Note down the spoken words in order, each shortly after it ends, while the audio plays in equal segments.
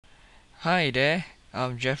Hi there,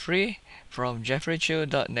 I'm Jeffrey from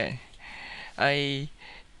jeffreychill.net. I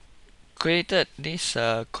created this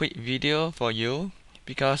quick video for you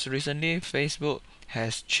because recently Facebook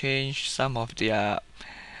has changed some of their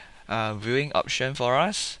viewing option for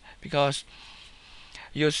us because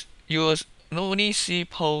you only see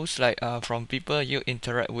posts like from people you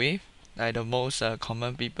interact with, like the most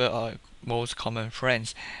common people or most common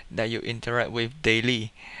friends that you interact with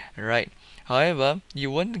daily, right? However,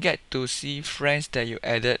 you won't get to see friends that you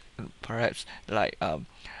added perhaps like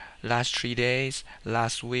last 3 days,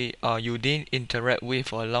 last week, or you didn't interact with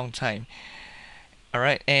for a long time.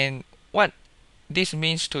 Alright, and what this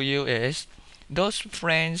means to you is those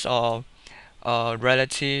friends or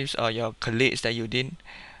relatives or your colleagues that you didn't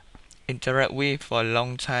interact with for a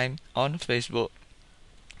long time on Facebook,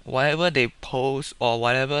 whatever they post or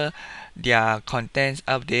whatever their contents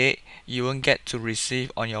update, you won't get to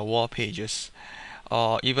receive on your wall pages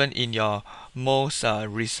or even in your most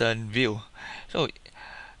recent view. So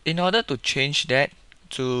in order to change that,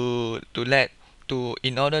 to let to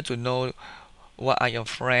in order to know what are your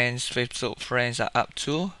friends Facebook friends are up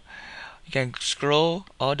to, you can scroll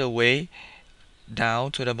all the way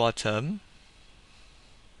down to the bottom.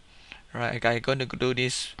 Right, I'm going to do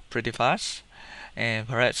this pretty fast, and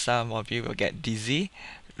perhaps some of you will get dizzy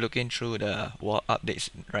looking through the wall updates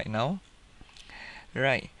right now.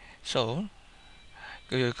 Right, so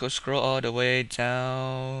you could scroll all the way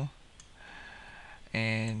down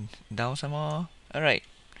and down some more. Alright,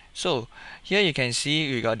 so here you can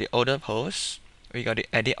see we got the older posts, we got the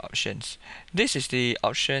edit options. This is the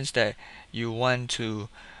options that you want to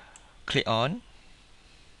click on.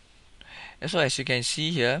 And so as you can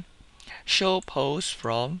see here, show posts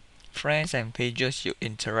from friends and pages you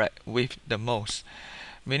interact with the most.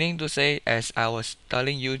 Meaning to say, as I was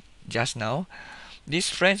telling you just now,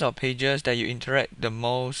 these friends or pages that you interact the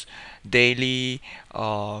most daily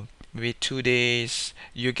or maybe 2 days,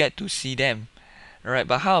 you get to see them. Right,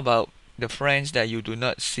 but how about the friends that you do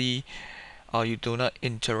not see or you do not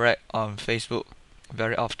interact on Facebook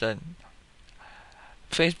very often?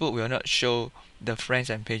 Facebook will not show the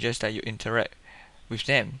friends and pages that you interact with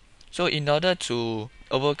them. So in order to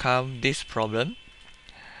overcome this problem,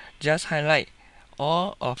 just highlight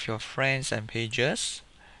all of your friends and pages,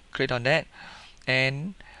 click on that,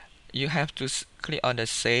 and you have to click on the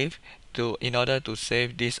save to in order to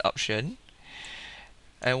save this option.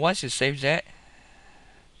 And once you save that,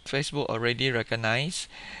 Facebook already recognize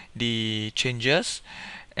the changes,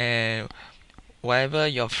 and whatever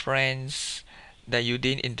your friends that you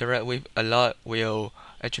didn't interact with a lot will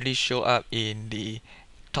actually show up in the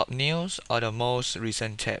top news or the most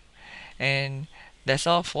recent tab. And that's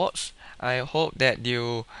all folks. I hope that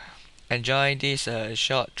you enjoy this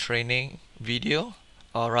short training video,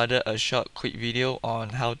 or rather a short quick video on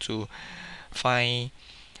how to find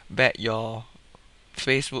back your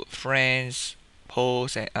Facebook friends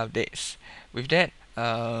posts and updates. With that,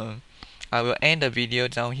 I will end the video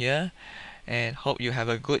down here and hope you have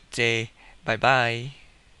a good day. Bye bye.